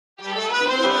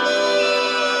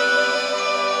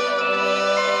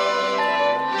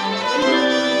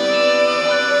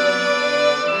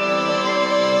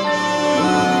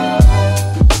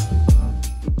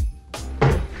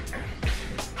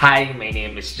Hi, my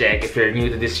name is Jack. If you're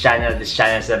new to this channel is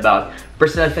about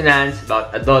personal finance,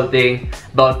 about adulting,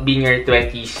 about being in your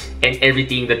 20s, and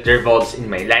everything that revolves in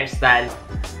my lifestyle.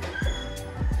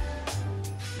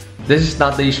 This is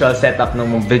not the usual setup ng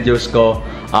mga videos ko.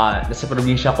 Nasa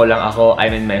probinsya ko lang ako.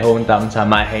 I'm in my hometown sa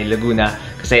Mahay, Laguna.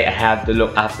 Kasi I have to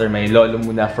look after my lolo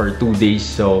muna for 2 days.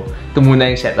 So, ito muna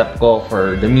yung setup ko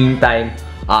for the meantime.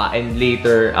 And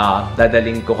later,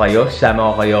 dadaling ko kayo,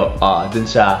 sama ko kayo dun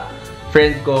sa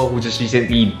friend ko who just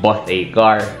recently bought a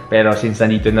car. Pero since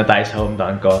nandito na tayo sa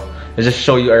hometown ko, I'll just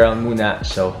show you around muna.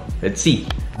 So, let's see.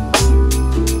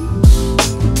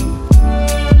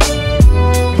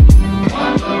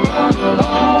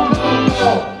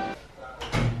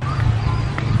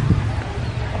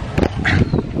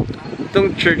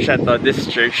 Itong church na to, this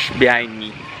church behind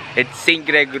me, it's St.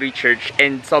 Gregory Church,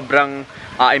 and sobrang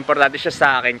importante siya sa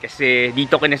akin kasi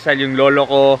dito kinasal yung lolo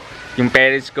ko, yung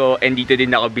parents ko, and dito din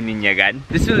ako bininyagan.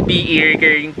 This will be a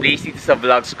recurring place dito sa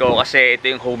vlogs ko kasi ito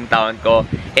yung hometown ko,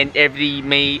 and every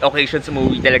may occasions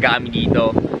umuwi talaga kami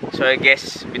dito. So I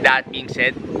guess with that being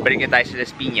said, balik na tayo sa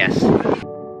Las Piñas.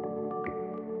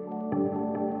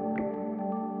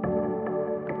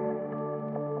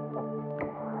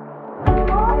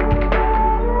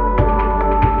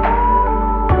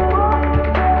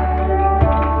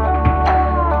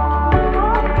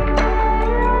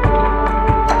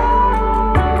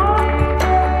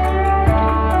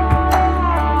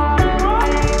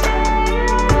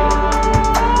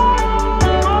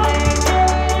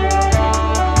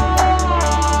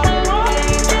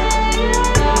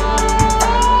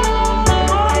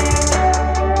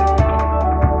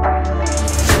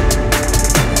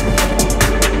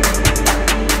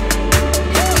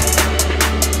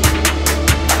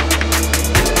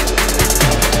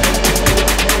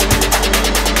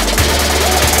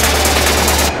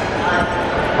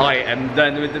 Okay, I'm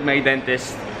done with my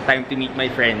dentist. Time to meet my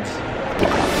friends.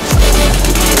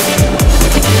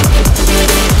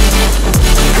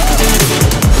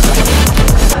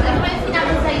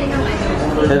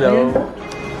 Hello.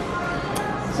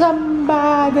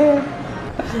 Somebody.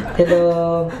 Hello.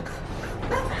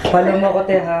 Follow mo ko,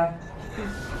 te, ha?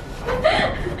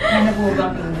 Ano po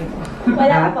bang hindi?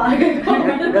 Wala pa.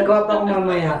 Gagawa pa ako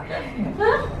mamaya.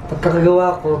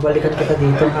 Pagkakagawa ko, balikan kita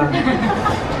dito, ha?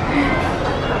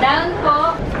 Down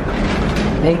po.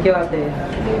 Thank you, ate.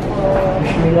 Thank you po.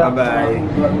 Wish me luck. Bye-bye.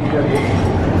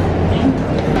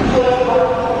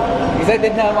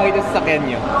 Excited na makita sa sasakyan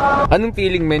nyo. Anong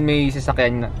feeling, man, may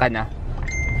sasakyan ka na?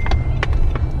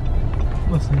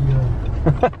 Masaya.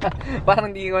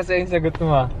 Parang hindi ko masaya yung sagot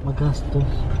mo, Magastos.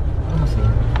 Masaya.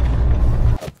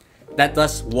 That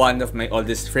was one of my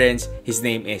oldest friends. His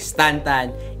name is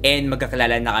Tantan, and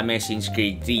magkakilala na kami since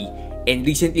grade 3. And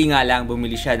recently nga lang,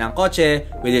 bumili siya ng kotse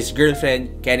with his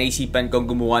girlfriend, kaya naisipan kong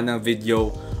gumawa ng video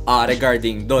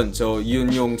regarding doon. So, yun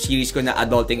yung series ko na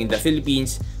Adulting in the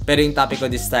Philippines. Pero yung topic ko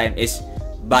this time is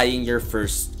buying your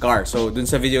first car. So, dun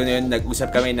sa video na yun,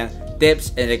 nag-usap kami ng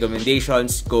tips and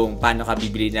recommendations kung paano ka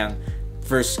bibili ng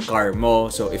first car mo.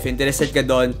 So, if interested ka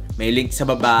doon, may link sa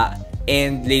baba.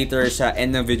 And later sa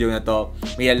end ng video na to,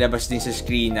 may lalabas din sa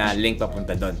screen na link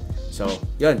papunta doon. So,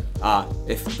 yun.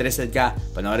 If interested ka,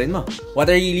 panoorin mo. What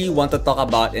I really want to talk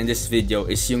about in this video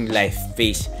is yung life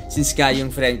phase. Since ka yung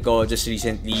friend ko just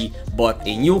recently bought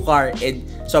a new car, and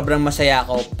sobrang masaya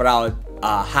ako, proud,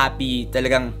 happy,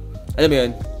 talagang, alam mo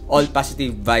yun, all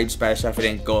positive vibes para sa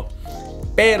friend ko.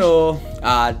 Pero,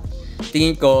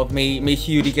 tingin ko, may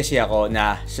theory kasi ako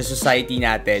na sa society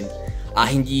natin,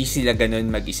 hindi sila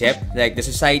ganun mag-isip. Like, the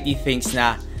society thinks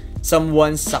na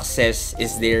someone's success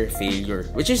is their failure,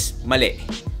 which is mali,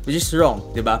 which is wrong,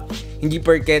 diba? Hindi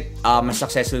porket mas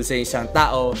successful sa isang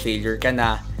tao, failure ka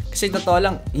na. Kasi totoo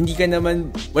lang, hindi ka naman,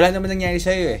 wala naman nangyari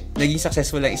sa'yo eh. Naging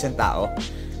successful lang isang tao.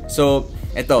 So,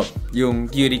 eto, yung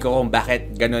theory ko kung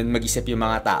bakit ganun mag-isip yung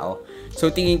mga tao. So,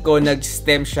 tingin ko,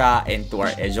 nag-stem siya into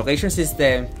our education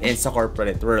system and sa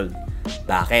corporate world.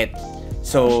 Bakit?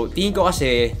 So, tingin ko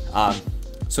kasi,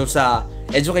 so sa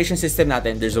education system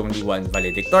natin, there's only one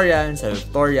valedictorian,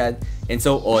 salutatorian, and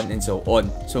so on and so on.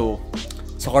 So,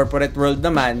 sa corporate world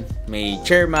naman, may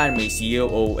chairman, may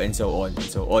COO, and so on and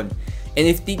so on. And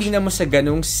if titingnan mo sa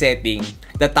ganung setting,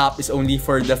 the top is only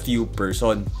for the few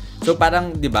person. So,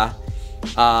 parang, di ba,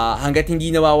 hanggat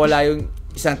hindi nawawala yung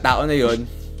isang tao na yon,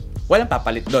 walang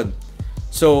papalit doon.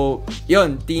 So,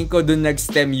 yun, tingin ko doon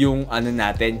nag-stem yung ano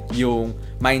natin, yung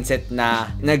mindset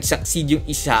na nag-succeed yung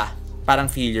isa, parang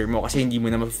failure mo kasi hindi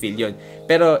mo na ma-feel yun.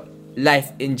 Pero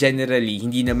life in generally,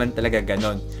 hindi naman talaga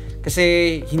ganon.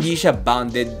 Kasi hindi siya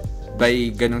bounded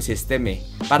by ganong system eh.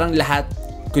 Parang lahat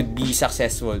could be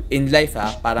successful in life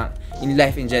parang in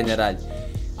life in general.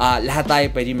 lahat tayo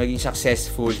pwede maging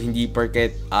successful, hindi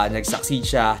porket nag-succeed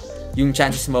siya, yung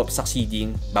chances mo of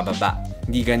succeeding bababa.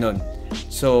 Hindi ganun.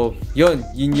 So, yun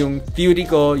yung theory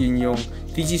ko, yun yung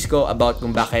thesis ko about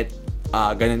kung bakit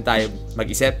ganun tayo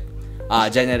mag-isip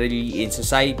generally in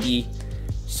society.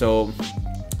 So,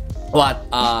 what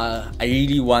I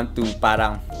really want to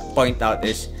parang point out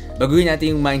is baguhin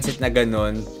natin yung mindset na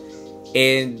ganun,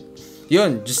 and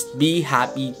yun, just be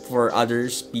happy for other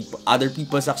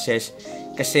people's success,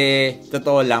 kasi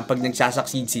totoo lang, pag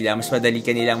nagsasucceed sila, mas madali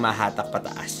ka nilang mahatak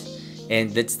pataas. And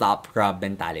let's stop crab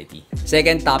mentality.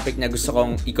 Second topic na gusto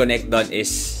kong i-connect doon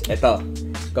is ito.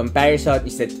 Comparison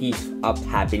is the thief of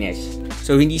happiness.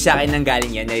 So, hindi sa akin nang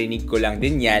galing yan. Narinig ko lang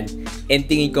din yan. And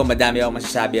tingin ko madami akong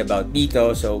masasabi about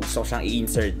dito. So, gusto ko siyang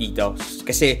i-insert dito.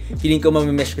 Kasi, feeling ko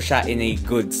mamimesh ko siya in a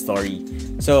good story.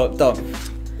 So, ito.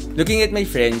 Looking at my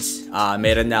friends,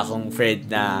 meron na akong friend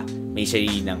na may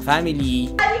sarili ng family.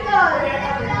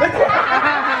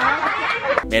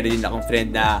 Meron din akong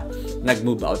friend na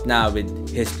nag-move out na with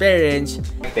his parents.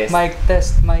 Mic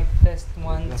test, 1,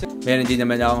 2. Meron din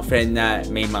naman akong friend na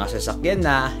may mga sasakyan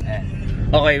na.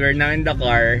 Okay, we're now in the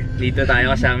car. Dito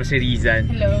tayo kasama si Rizan.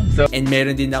 Hello. So, and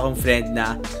meron din akong friend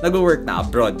na nag-work na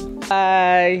abroad.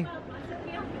 Bye!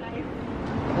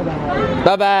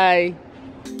 Bye-bye!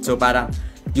 So, parang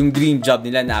yung dream job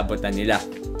nila, naabot na nila.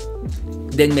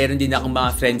 Then, meron din akong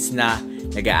mga friends na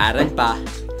nag-aaral pa.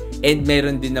 And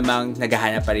meron din namang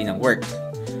naghahanap pa rin ng work.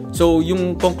 So,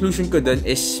 yung conclusion ko dun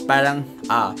is parang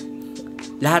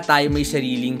lahat tayo may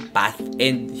sariling path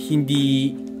and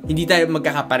hindi tayo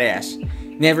magkakaparehas.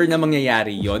 Never na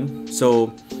mangyayari yon.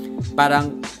 So,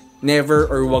 parang never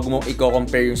or wag mong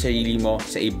i-compare yung sarili mo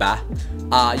sa iba.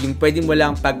 Yung pwede mo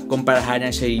lang pagkumparahan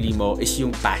ng sarili mo is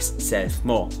yung past self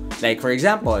mo. Like, for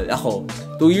example, ako,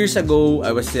 2 years ago,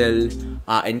 I was still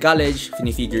in college.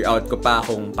 Fini-figure out ko pa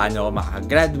kung paano ako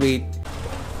makakagraduate.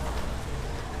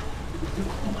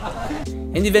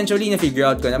 And eventually, na-figure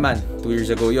out ko naman. 2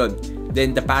 years ago yon.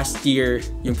 Then, the past year,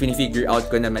 yung fini-figure out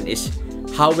ko naman is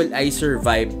how will I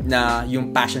survive na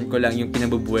yung passion ko lang yung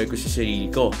pinabubuhay ko sa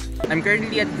sarili ko. I'm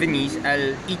currently at Venice.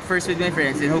 I'll eat first with my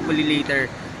friends and hopefully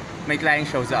later, my client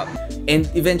shows up.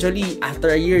 And eventually,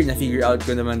 after a year, na-figure out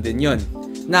ko naman din yon.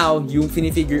 Now, yung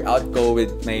fini-figure out ko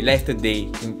with my life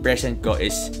today, yung present ko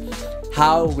is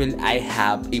how will I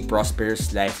have a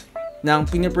prosperous life nang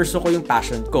pinapurso ko yung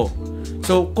passion ko.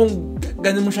 So, kung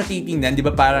ganun mo siya titingnan, di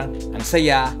ba parang ang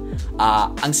saya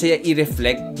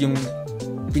i-reflect yung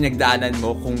pinagdaanan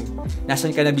mo kung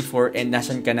nasan ka na before and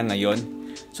nasan ka na ngayon.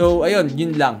 So, ayun,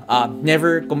 yun lang.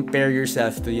 Never compare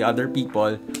yourself to the other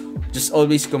people. Just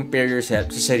always compare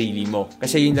yourself sa sarili mo.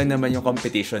 Kasi yun lang naman yung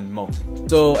competition mo.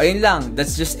 So, ayun lang.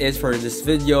 That's just it for this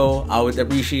video. I would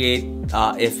appreciate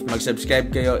if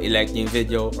mag-subscribe kayo, i-like yung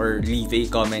video, or leave a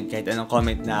comment, kahit anong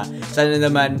comment na sana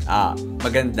naman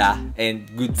maganda and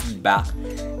good feedback.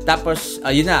 Tapos,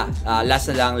 yun na.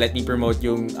 Last na lang, let me promote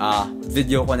yung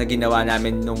video ko na ginawa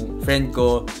namin nung friend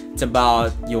ko. It's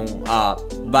about yung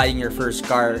buying your first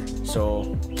car.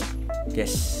 So,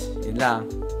 yes, yun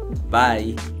lang.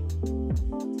 Bye!